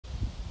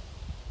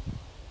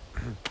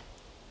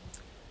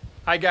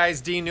Hi guys,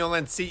 Dean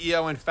Newland,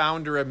 CEO and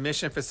founder of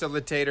Mission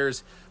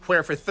Facilitators,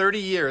 where for 30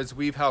 years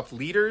we've helped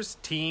leaders,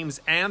 teams,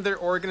 and their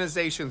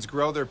organizations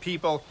grow their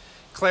people,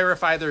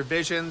 clarify their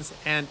visions,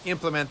 and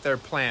implement their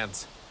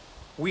plans.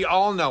 We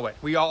all know it,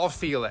 we all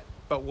feel it,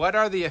 but what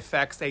are the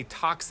effects a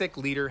toxic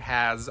leader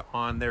has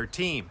on their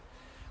team?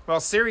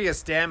 Well,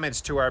 serious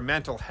damage to our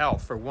mental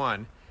health, for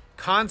one.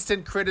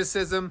 Constant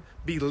criticism,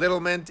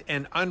 belittlement,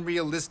 and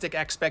unrealistic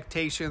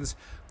expectations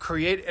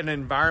create an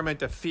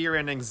environment of fear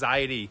and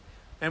anxiety.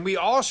 And we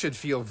all should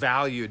feel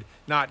valued,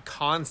 not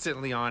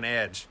constantly on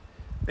edge.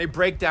 They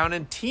break down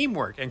in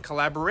teamwork and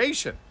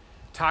collaboration.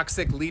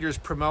 Toxic leaders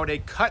promote a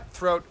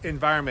cutthroat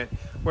environment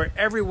where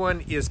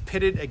everyone is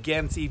pitted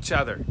against each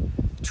other.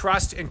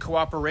 Trust and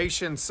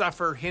cooperation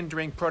suffer,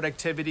 hindering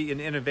productivity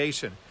and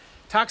innovation.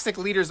 Toxic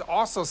leaders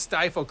also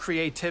stifle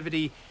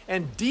creativity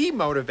and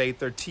demotivate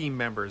their team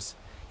members.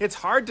 It's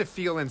hard to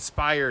feel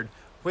inspired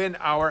when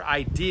our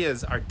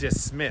ideas are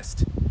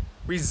dismissed.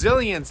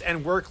 Resilience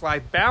and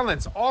work-life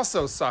balance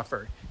also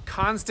suffer.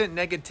 Constant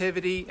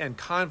negativity and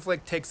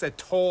conflict takes a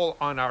toll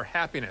on our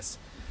happiness.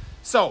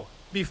 So,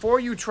 before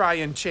you try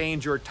and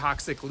change your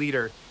toxic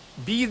leader,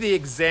 be the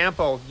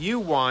example you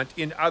want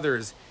in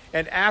others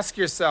and ask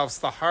yourselves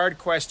the hard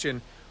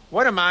question,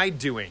 what am I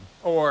doing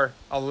or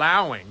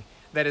allowing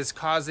that is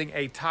causing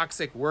a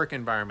toxic work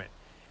environment?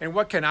 And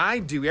what can I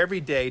do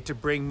every day to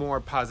bring more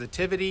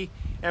positivity,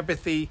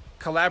 empathy,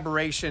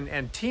 collaboration,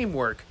 and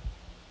teamwork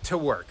to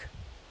work?